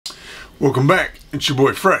Welcome back. It's your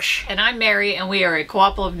boy Fresh. And I'm Mary, and we are a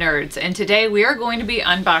Co-ople of nerds. And today we are going to be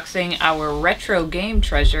unboxing our retro game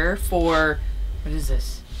treasure for, what is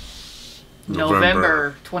this?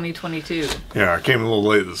 November 2022. Yeah, I came a little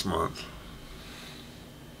late this month.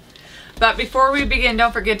 But before we begin,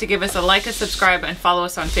 don't forget to give us a like, a subscribe, and follow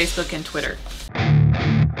us on Facebook and Twitter.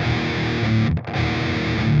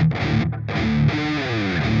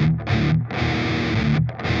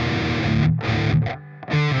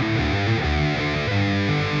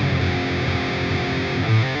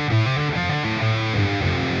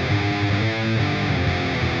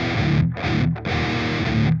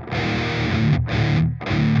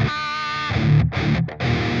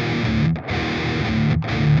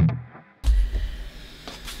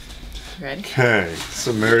 Ready? Okay,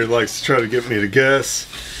 so Mary likes to try to get me to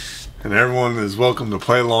guess, and everyone is welcome to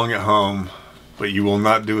play along at home, but you will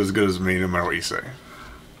not do as good as me no matter what you say.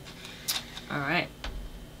 Alright.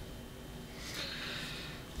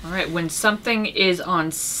 Alright, when something is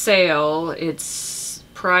on sale, it's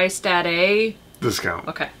priced at a... Discount.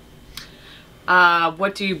 Okay.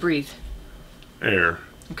 What do you breathe? Air.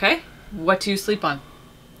 Okay. What do you sleep on?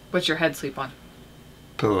 What's your head sleep on?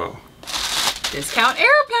 Pillow. Discount air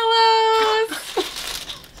pillows!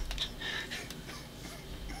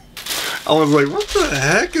 I was like, what the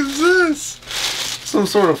heck is this? Some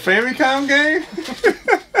sort of Famicom game?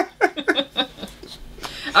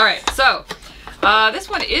 Alright, so, this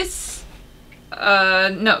one is,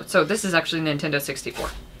 no, so this is actually Nintendo 64.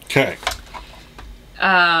 Okay.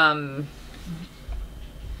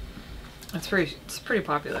 It's a pretty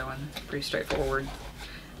popular one. It's pretty straightforward.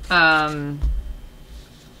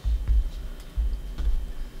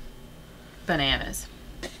 Bananas.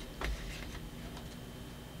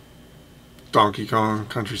 Donkey Kong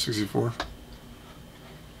Country 64.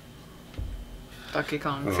 Donkey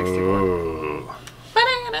Kong 64. Oh.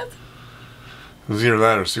 Bananas. It was either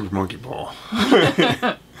that or Super Monkey Ball.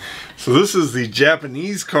 So this is the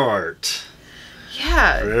Japanese cart.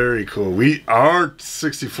 Yeah. Very cool. Our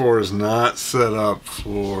 64 is not set up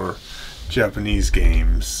for Japanese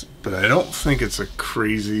games, but I don't think it's a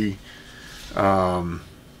crazy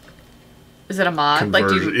Is it a mod? conversion. Like,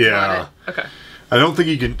 do you mod Yeah. it? Okay. I don't think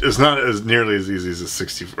you can. It's not as nearly as easy as the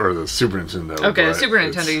 60 or the Super Nintendo. Okay, the but Super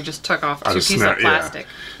Nintendo, you just took off I two just pieces of plastic.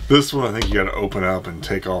 Yeah. This one, I think you got to open up and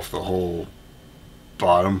take off the whole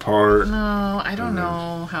bottom part. No, I don't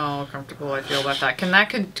know how comfortable I feel about that. Can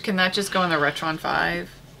that just go in the Retron 5?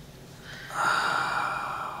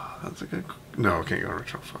 That's a good. No, it can't go on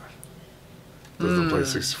Retro 5. Doesn't play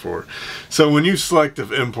 64. So when you select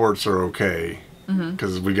if imports are okay,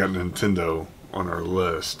 because we got Nintendo on our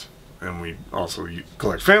list, and we also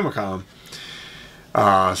collect Famicom,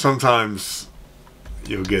 sometimes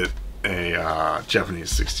you'll get a Japanese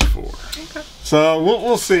 64. Okay. So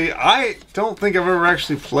we'll see. I don't think I've ever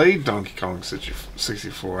actually played Donkey Kong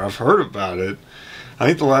 64. I've heard about it. I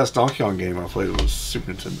think the last Donkey Kong game I played was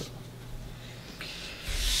Super Nintendo.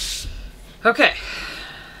 Okay.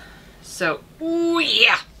 So, ooh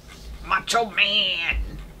yeah, Macho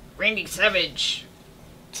Man, Randy Savage.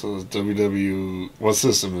 So it's WW. What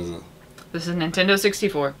system is it? This is Nintendo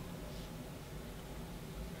 64.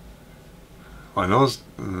 I know it's.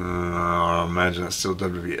 I imagine it's still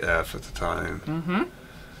WWF at the time.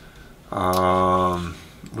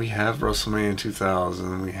 We have WrestleMania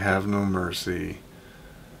 2000. We have No Mercy.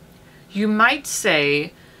 You might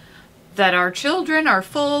say that our children are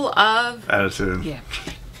full of Attitude. Yeah.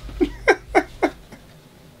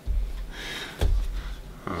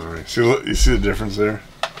 Alright. See, look, you see the difference there?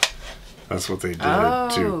 That's what they did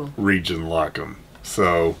to region lock them.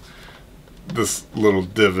 So this little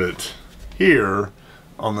divot here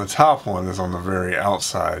on the top one is on the very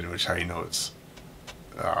outside, which how you know it's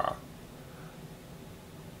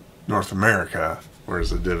North America,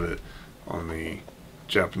 whereas the divot on the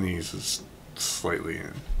Japanese is slightly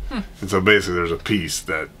in. And so basically there's a piece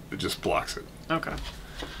that it just blocks it. Okay.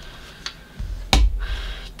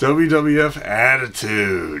 WWF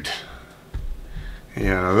Attitude.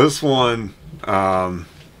 Yeah, this one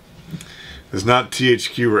is not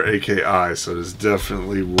THQ or AKI, so it is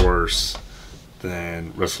definitely worse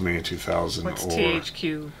than WrestleMania 2000. What's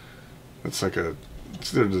THQ? It's like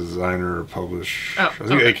it's their designer or publisher. Oh, I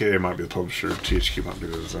think AKA might be the publisher. THQ might be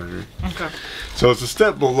the designer. Okay. So it's a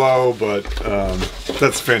step below, but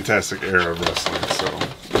that's a fantastic era of wrestling, so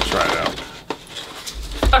we'll try it out.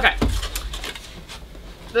 Okay.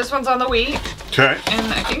 This one's on the Wii. Okay.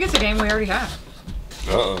 And I think it's a game we already have.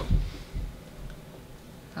 Uh-oh.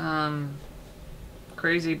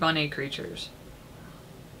 Crazy bunny creatures.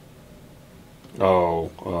 Oh,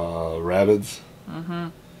 Rabbids? Mm-hmm.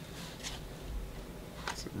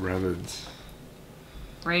 Rabbits.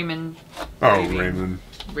 Rayman. Oh, Raymond.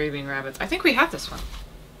 Raving Rabbits. I think we have this one.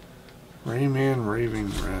 Rayman Raving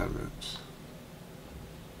Rabbits.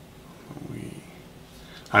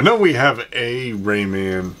 I know we have a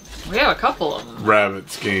Rayman. We have a couple of them.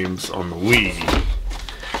 Rabbits games on the Wii.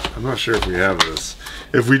 I'm not sure if we have this.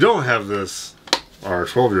 If we don't have this, our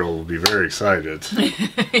 12-year-old will be very excited.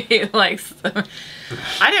 He likes them.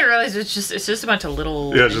 I didn't realize it's just a bunch of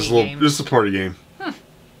little just a party game.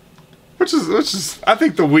 Which is I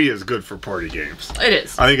think the Wii is good for party games. It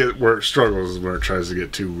is. I think where it struggles is where it tries to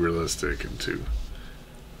get too realistic and too.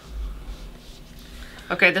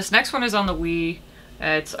 Okay, this next one is on the Wii.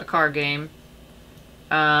 It's a car game.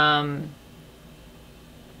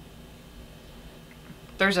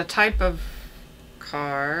 There's a type of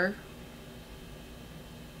car.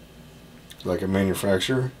 Like a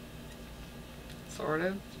manufacturer? Sort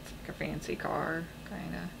of. It's like a fancy car,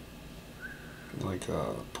 kind of. Like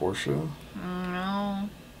a Porsche? No.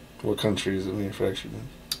 What country is it manufactured in?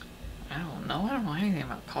 I don't know. I don't know anything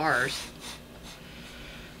about cars.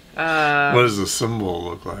 What does the symbol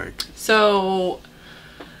look like? So,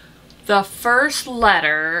 the first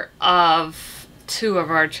letter of two of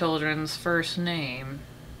our children's first name.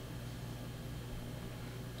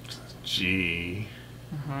 G.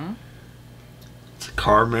 Mm-hmm. It's a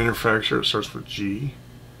car manufacturer. It starts with G.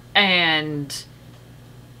 And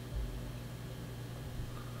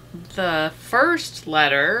the first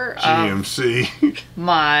letter GMC. of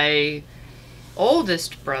my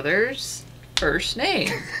oldest brother's first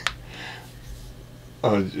name.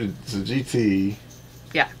 Oh, it's a GT.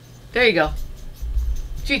 Yeah, there you go.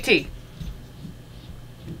 GT.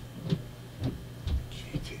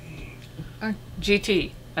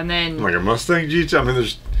 GT. And then... Like a Mustang GT? I mean,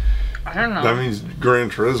 I don't know. That means Gran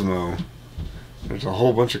Turismo. There's a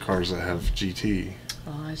whole bunch of cars that have GT.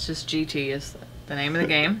 Well, it's just GT is the name of the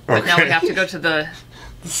game. But now we have to go to the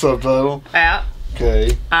subtitle. app.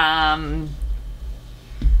 Okay.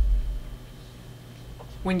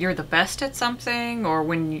 When you're the best at something, or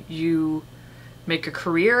when you make a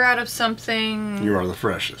career out of something. You are the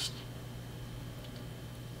freshest.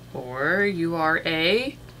 Or you are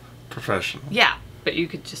a... professional. Yeah, but you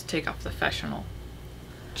could just take off the professional.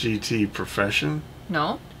 GT profession?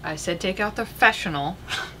 No, I said take out the professional.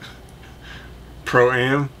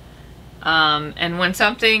 Pro-Am? And when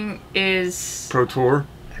something is... Pro Tour?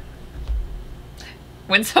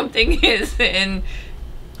 When something is in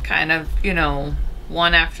kind of, you know,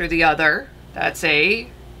 one after the other, that's a...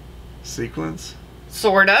 sequence?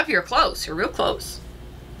 Sort of. You're close. You're real close.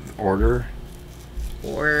 Order?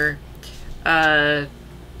 Or a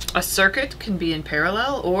circuit can be in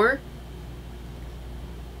parallel, or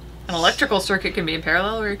an electrical circuit can be in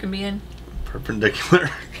parallel, or it can be in... perpendicular?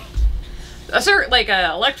 Like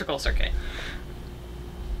a electrical circuit.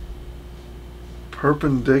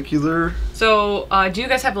 Perpendicular? So, do you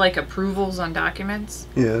guys have like approvals on documents?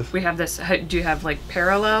 Yes. We have this. Do you have like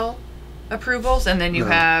parallel approvals, and then you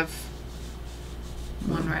have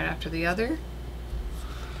one right after the other?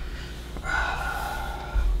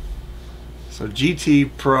 So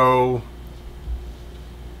GT Pro.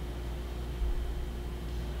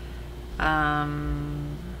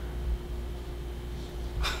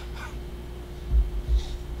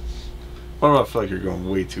 Why do I feel like you're going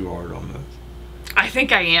way too hard on this? I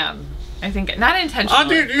think I am. I think not intentionally. Oh,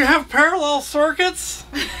 dude, you have parallel circuits?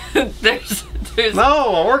 there's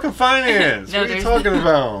No, I work in finance. No, what are you talking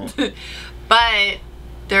about? But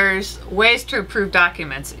there's ways to approve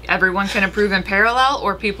documents. Everyone can approve in parallel,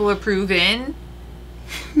 or people approve in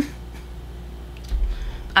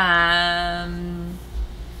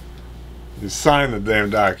You sign the damn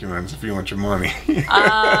documents if you want your money.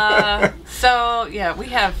 So yeah, we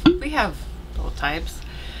have little types,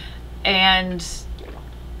 and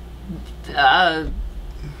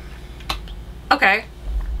okay,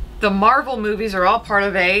 the Marvel movies are all part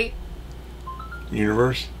of a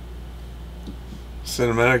universe?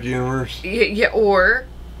 Cinematic universe? yeah, or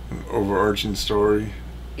an overarching story?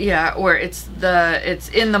 Yeah, or it's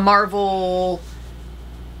in the Marvel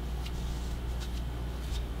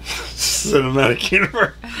cinematic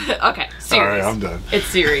universe. Okay, series. Alright, I'm done. It's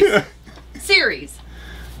series. Series.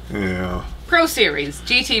 Yeah. Pro Series.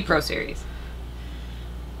 GT Pro Series.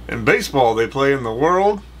 In baseball, they play in the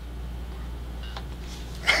world.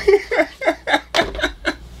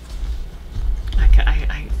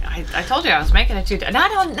 I told you I was making it too...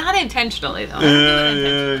 Not intentionally, though.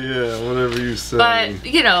 Yeah, whatever you say. But,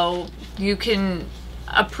 you know, you can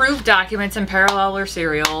approve documents in parallel or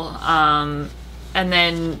serial, and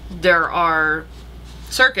then there are...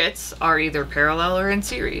 circuits are either parallel or in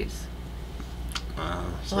series.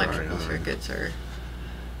 Sorry, Electrical circuits are...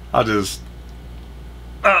 I'll just...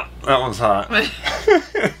 that one's hot.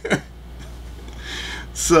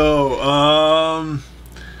 So,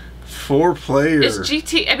 4 players. Is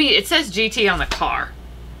GT... I mean, it says GT on the car.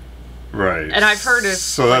 Right. And I've heard of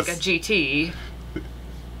so like a GT.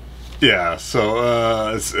 Yeah,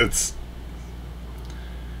 so it's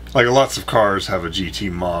like lots of cars have a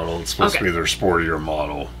GT model. It's supposed to be their sportier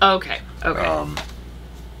model. Okay. Yeah,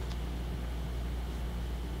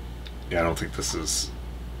 I don't think this is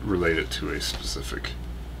related to a specific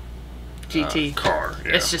GT car.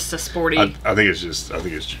 Yeah. It's just a sporty. I think it's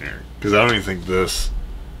generic because I don't even think this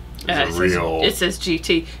is a real. It says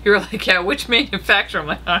GT. You're like, yeah, which manufacturer? I'm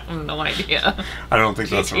like, I have no idea. I don't think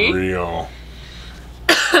that's a real.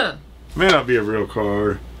 May not be a real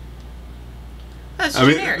car. That's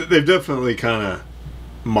generic. I mean, they've definitely kind of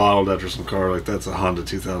modeled after some car. Like that's a Honda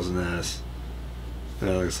 2000S.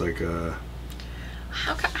 That looks like a.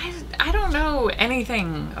 I don't know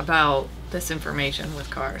anything about this information with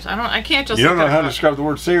cars. I can't just. You don't know how to describe the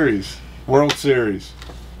word series. World Series.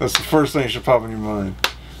 That's the first thing that should pop in your mind.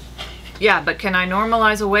 Yeah, but can I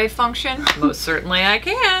normalize a wave function? Most certainly I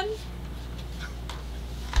can.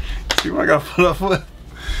 See what I got to put up with?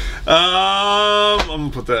 I'm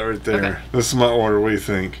going to put that right there. Okay. This is my order. What do you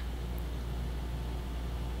think?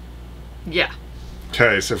 Yeah.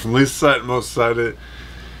 Okay, so from least excited to most excited,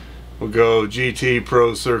 we'll go GT,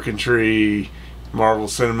 Pro, Circuitry, Marvel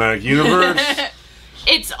Cinematic Universe.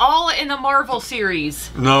 It's all in the Marvel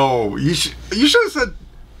series. No, you should have said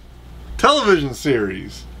television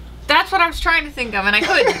series. That's what I was trying to think of, and I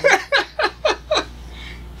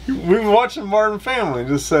couldn't. We were watching Modern Family.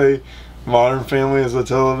 Just say Modern Family is a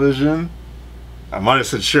television. I might have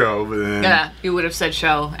said show, but then... Yeah, you would have said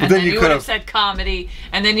show. And then you would have said comedy.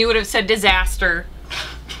 And then you would have said disaster.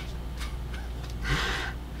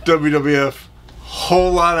 WWF,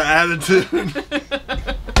 whole lot of attitude.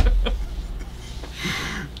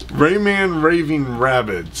 Rayman Raving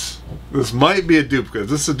Rabbids. This might be a duplicate. If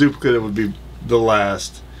this is a duplicate, it would be the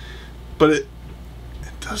last. But it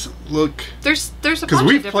doesn't look... There's a bunch of because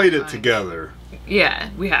we've played it kinds. Together. Yeah,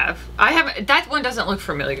 we have. I haven't... That one doesn't look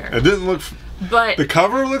familiar. It didn't look... But... The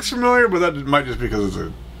cover looks familiar, but that might just because it's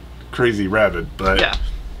a crazy rabbit. But yeah.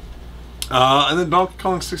 And then Donkey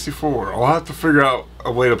Kong 64. I'll have to figure out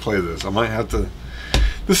a way to play this. I might have to...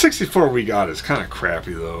 The 64 we got is kind of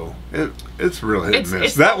crappy, though. It's real hit and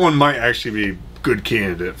miss. That one might actually be good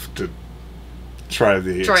candidate to try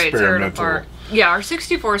the experimental. Yeah, our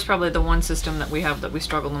 64 is probably the one system that we have that we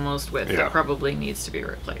struggle the most with. Yeah. That probably needs to be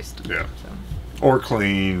replaced. Yeah. So. Or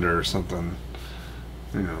cleaned or something.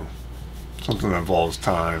 You know, something that involves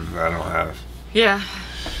time that I don't have. Yeah.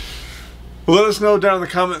 Well, let us know down in the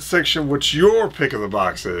comment section what your pick of the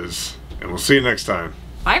box is. And we'll see you next time.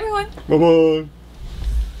 Bye, everyone. Bye-bye.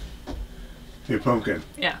 Hey, Pumpkin.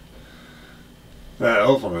 Yeah. That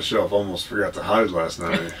elf on the shelf almost forgot to hide last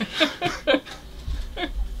night.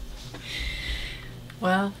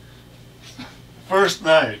 Well. First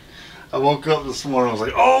night. I woke up this morning, I was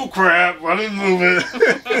like, oh crap, I didn't move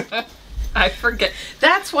it. I forget.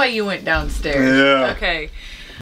 That's why you went downstairs. Yeah. Okay.